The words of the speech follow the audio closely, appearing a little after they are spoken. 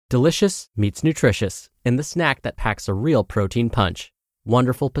Delicious meets nutritious in the snack that packs a real protein punch.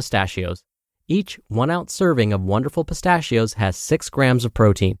 Wonderful Pistachios. Each 1-ounce serving of Wonderful Pistachios has 6 grams of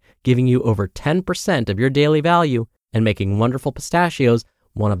protein, giving you over 10% of your daily value and making Wonderful Pistachios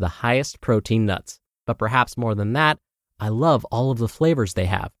one of the highest protein nuts. But perhaps more than that, I love all of the flavors they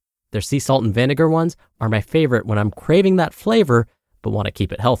have. Their sea salt and vinegar ones are my favorite when I'm craving that flavor but want to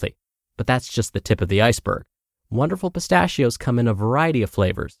keep it healthy. But that's just the tip of the iceberg. Wonderful Pistachios come in a variety of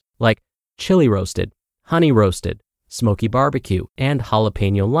flavors, like chili roasted, honey roasted, smoky barbecue, and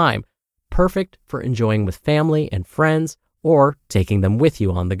jalapeno lime, perfect for enjoying with family and friends or taking them with you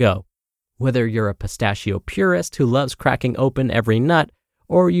on the go. Whether you're a pistachio purist who loves cracking open every nut,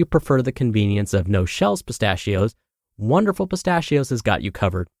 or you prefer the convenience of no-shells pistachios, Wonderful Pistachios has got you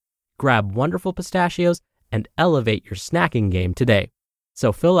covered. Grab Wonderful Pistachios and elevate your snacking game today.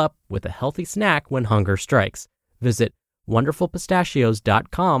 So fill up with a healthy snack when hunger strikes. Visit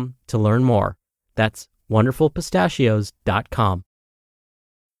wonderfulpistachios.com to learn more. That's wonderfulpistachios.com.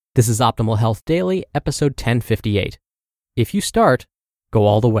 This is Optimal Health Daily, episode 1058. If you start, go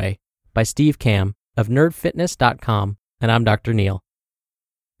all the way, by Steve Kamb of nerdfitness.com, and I'm Dr. Neil.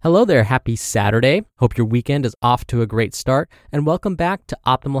 Hello there, happy Saturday. Hope your weekend is off to a great start, and welcome back to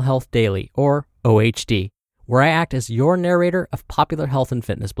Optimal Health Daily, or OHD, where I act as your narrator of popular health and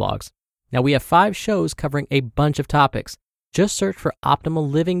fitness blogs. Now, we have 5 shows covering a bunch of topics. Just search for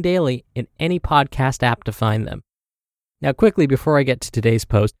Optimal Living Daily in any podcast app to find them. Now, quickly, before I get to today's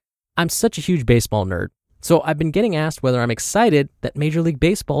post, I'm such a huge baseball nerd, so I've been getting asked whether I'm excited that Major League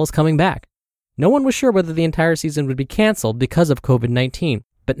Baseball is coming back. No one was sure whether the entire season would be canceled because of COVID-19,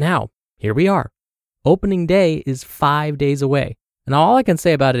 but now, here we are. Opening day is 5 days away, and all I can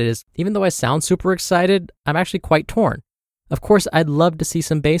say about it is, even though I sound super excited, I'm actually quite torn. Of course, I'd love to see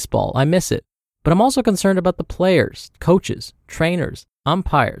some baseball. I miss it. But I'm also concerned about the players, coaches, trainers,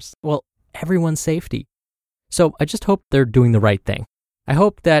 umpires, well, everyone's safety. So I just hope they're doing the right thing. I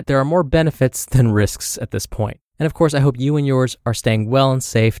hope that there are more benefits than risks at this point. And of course, I hope you and yours are staying well and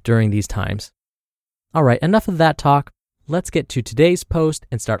safe during these times. All right, enough of that talk. Let's get to today's post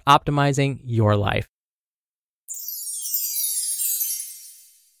and start optimizing your life.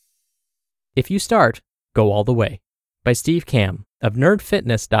 If you start, go all the way, by Steve Kamb of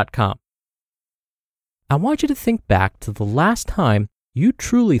nerdfitness.com. I want you to think back to the last time you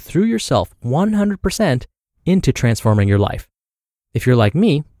truly threw yourself 100% into transforming your life. If you're like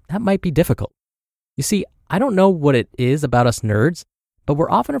me, that might be difficult. You see, I don't know what it is about us nerds, but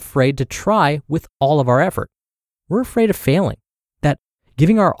we're often afraid to try with all of our effort. We're afraid of failing, that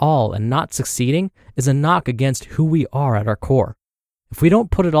giving our all and not succeeding is a knock against who we are at our core. If we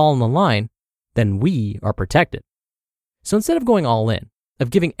don't put it all on the line, then we are protected. So instead of going all in,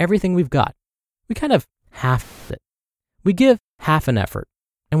 of giving everything we've got, we kind of half it. We give half an effort,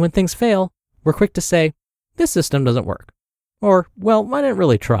 and when things fail, we're quick to say, this system doesn't work. Or, well, I didn't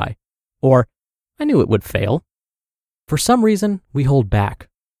really try. Or, I knew it would fail. For some reason, we hold back,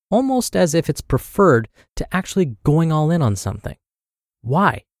 almost as if it's preferred to actually going all in on something.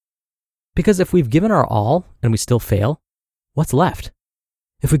 Why? Because if we've given our all and we still fail, what's left?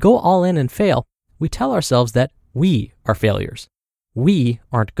 If we go all in and fail, we tell ourselves that we are failures. We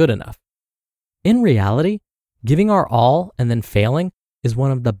aren't good enough. In reality, giving our all and then failing is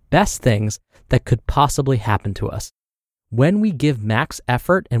one of the best things that could possibly happen to us. When we give max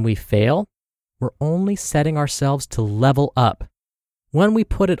effort and we fail, we're only setting ourselves to level up. When we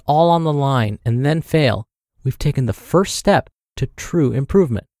put it all on the line and then fail, we've taken the first step to true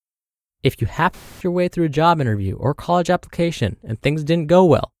improvement. If you half your way through a job interview or college application and things didn't go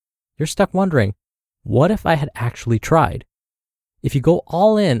well, you're stuck wondering, what if I had actually tried? If you go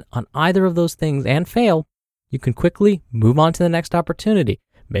all in on either of those things and fail, you can quickly move on to the next opportunity,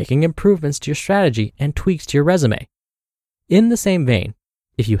 making improvements to your strategy and tweaks to your resume. In the same vein,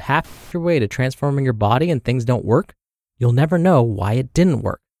 if you half your way to transforming your body and things don't work, you'll never know why it didn't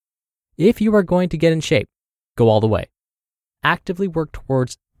work. If you are going to get in shape, go all the way. Actively work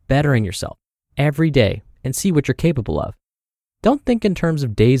towards bettering yourself every day and see what you're capable of. Don't think in terms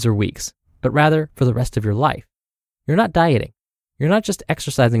of days or weeks, but rather for the rest of your life. You're not dieting. You're not just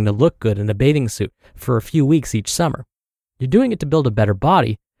exercising to look good in a bathing suit for a few weeks each summer. You're doing it to build a better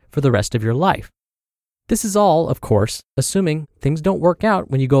body for the rest of your life. This is all, of course, assuming things don't work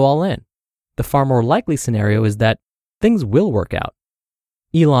out when you go all in. The far more likely scenario is that things will work out.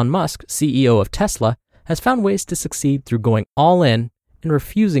 Elon Musk, CEO of Tesla, has found ways to succeed through going all in and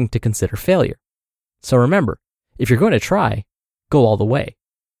refusing to consider failure. So remember, if you're going to try, go all the way.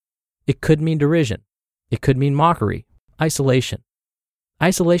 It could mean derision. It could mean mockery, isolation.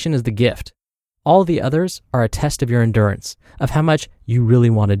 Isolation is the gift. All the others are a test of your endurance, of how much you really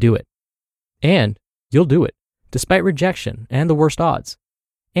want to do it. And you'll do it, despite rejection and the worst odds.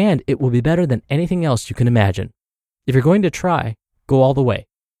 And it will be better than anything else you can imagine. If you're going to try, go all the way.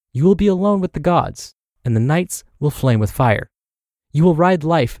 You will be alone with the gods, and the nights will flame with fire. You will ride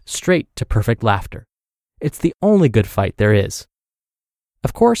life straight to perfect laughter. It's the only good fight there is.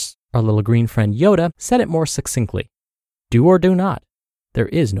 Of course, our little green friend Yoda said it more succinctly. Do or do not. There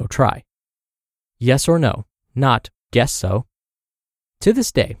is no try. Yes or no, not guess so. To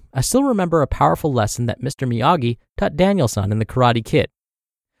this day, I still remember a powerful lesson that Mr. Miyagi taught Daniel-san in The Karate Kid.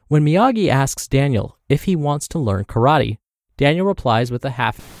 When Miyagi asks Daniel if he wants to learn karate, Daniel replies with a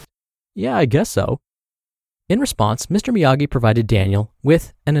half, "Yeah, I guess so." In response, Mr. Miyagi provided Daniel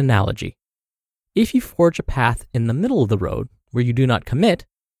with an analogy. If you forge a path in the middle of the road where you do not commit,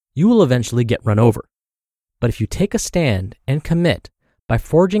 you will eventually get run over. But if you take a stand and commit by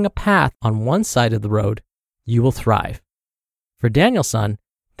forging a path on one side of the road, you will thrive. For Daniel-san,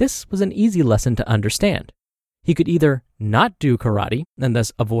 this was an easy lesson to understand. He could either not do karate and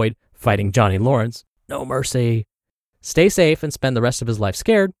thus avoid fighting Johnny Lawrence, no mercy, stay safe and spend the rest of his life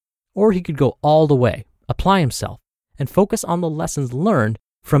scared, or he could go all the way, apply himself, and focus on the lessons learned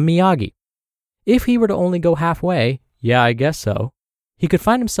from Miyagi. If he were to only go halfway, yeah, I guess so, he could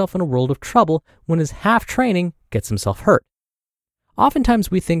find himself in a world of trouble when his half training gets himself hurt. Oftentimes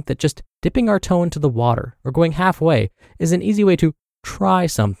we think that just dipping our toe into the water or going halfway is an easy way to try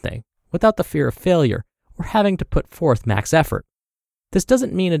something without the fear of failure or having to put forth max effort. This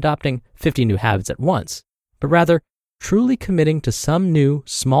doesn't mean adopting 50 new habits at once, but rather truly committing to some new,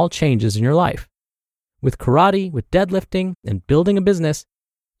 small changes in your life. With karate, with deadlifting, and building a business,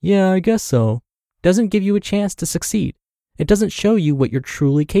 yeah, I guess so, doesn't give you a chance to succeed. It doesn't show you what you're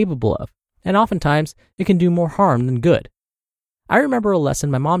truly capable of, and oftentimes it can do more harm than good. I remember a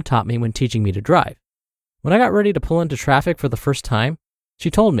lesson my mom taught me when teaching me to drive. When I got ready to pull into traffic for the first time, she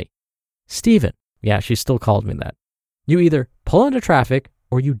told me, "Steven," yeah, she still called me that, "you either pull into traffic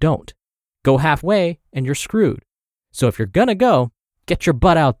or you don't. Go halfway and you're screwed. So if you're gonna go, get your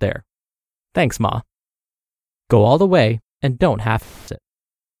butt out there." Thanks, Ma. Go all the way and don't half it.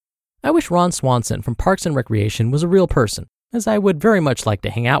 I wish Ron Swanson from Parks and Recreation was a real person, as I would very much like to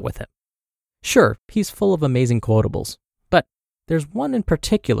hang out with him. Sure, he's full of amazing quotables, but there's one in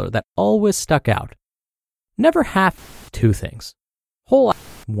particular that always stuck out. Never half two things. Whole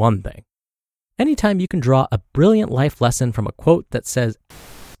one thing. Anytime you can draw a brilliant life lesson from a quote that says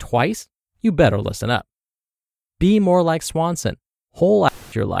twice, you better listen up. Be more like Swanson. Whole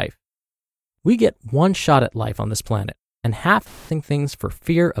your life. We get one shot at life on this planet, and half-thing things for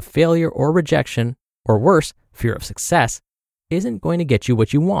fear of failure or rejection, or worse, fear of success, isn't going to get you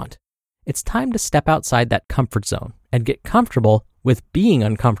what you want. It's time to step outside that comfort zone and get comfortable with being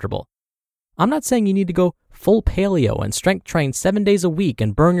uncomfortable. I'm not saying you need to go full paleo and strength train 7 days a week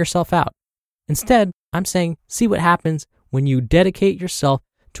and burn yourself out. Instead, I'm saying see what happens when you dedicate yourself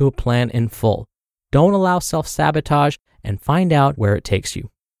to a plan in full. Don't allow self-sabotage and find out where it takes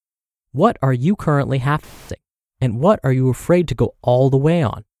you. What are you currently half-ing? And what are you afraid to go all the way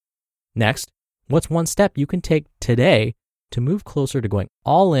on? Next, what's one step you can take today to move closer to going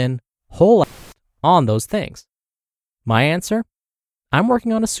all in, whole on those things? My answer? I'm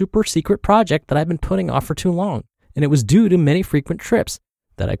working on a super secret project that I've been putting off for too long, and it was due to many frequent trips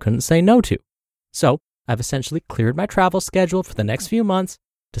that I couldn't say no to. So I've essentially cleared my travel schedule for the next few months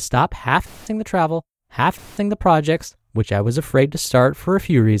to stop half-ing the travel, half-ing the projects, which I was afraid to start for a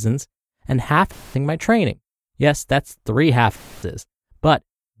few reasons, and half-ing my training. Yes, that's 3 halves, but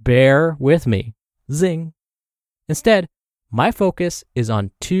bear with me. Zing. Instead, my focus is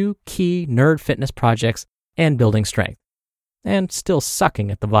on 2 key nerd fitness projects and building strength, and still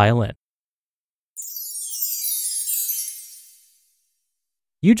sucking at the violin.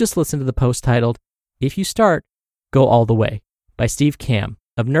 You just listened to the post titled, "If You Start, Go All the Way" by Steve Kamb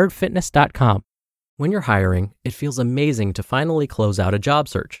of nerdfitness.com. When you're hiring, it feels amazing to finally close out a job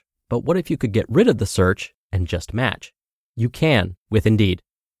search. But what if you could get rid of the search and just match? You can with Indeed.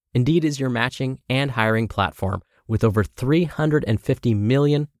 Indeed is your matching and hiring platform with over 350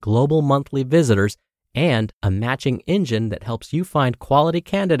 million global monthly visitors and a matching engine that helps you find quality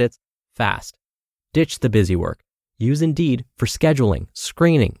candidates fast. Ditch the busy work. Use Indeed for scheduling,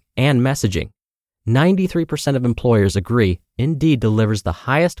 screening, and messaging. 93% of employers agree Indeed delivers the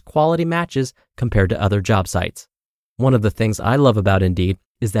highest quality matches compared to other job sites. One of the things I love about Indeed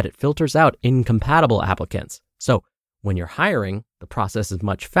is that it filters out incompatible applicants. So when you're hiring, the process is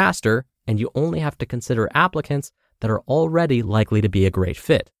much faster and you only have to consider applicants that are already likely to be a great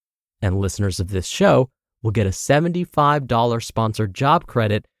fit. And listeners of this show will get a $75 sponsored job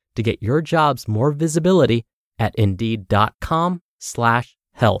credit to get your jobs more visibility at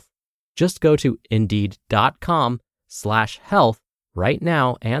Indeed.com/health. Just go to Indeed.com/health right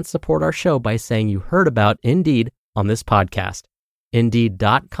now and support our show by saying you heard about Indeed on this podcast.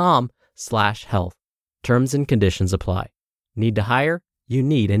 Indeed.com/health. Terms and conditions apply. Need to hire? You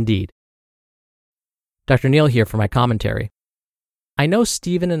need Indeed. Dr. Neal here for my commentary. I know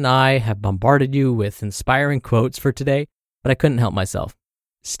Stephen and I have bombarded you with inspiring quotes for today, but I couldn't help myself.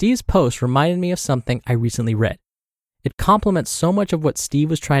 Steve's post reminded me of something I recently read. It complements so much of what Steve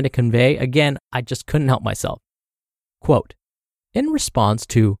was trying to convey. Again, I just couldn't help myself. Quote, in response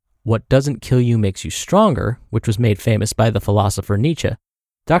to "What doesn't kill you makes you stronger," which was made famous by the philosopher Nietzsche,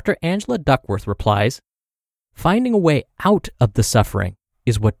 Dr. Angela Duckworth replies, "Finding a way out of the suffering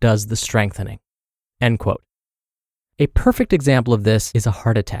is what does the strengthening." End quote. A perfect example of this is a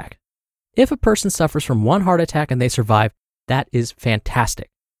heart attack. If a person suffers from one heart attack and they survive, that is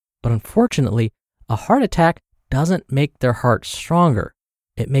fantastic. But unfortunately, a heart attack doesn't make their heart stronger.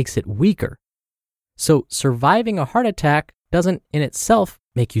 It makes it weaker. So surviving a heart attack doesn't in itself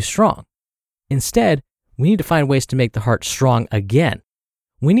make you strong. Instead, we need to find ways to make the heart strong again.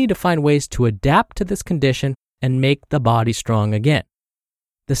 We need to find ways to adapt to this condition and make the body strong again.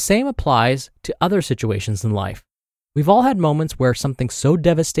 The same applies to other situations in life. We've all had moments where something so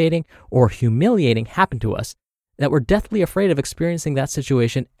devastating or humiliating happened to us that we're deathly afraid of experiencing that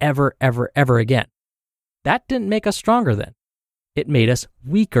situation ever again. That didn't make us stronger then. It made us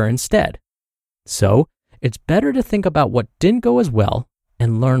weaker instead. So, it's better to think about what didn't go as well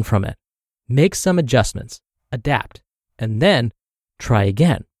and learn from it. Make some adjustments, adapt, and then try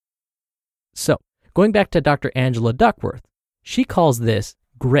again. So, going back to Dr. Angela Duckworth, she calls this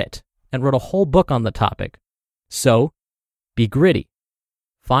grit and wrote a whole book on the topic. So, be gritty.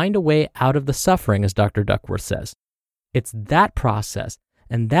 Find a way out of the suffering, as Dr. Duckworth says. It's that process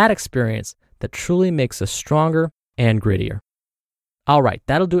and that experience that truly makes us stronger and grittier. All right,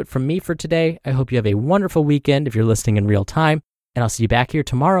 that'll do it from me for today. I hope you have a wonderful weekend if you're listening in real time, and I'll see you back here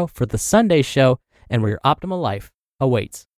tomorrow for the Sunday show and where your optimal life awaits.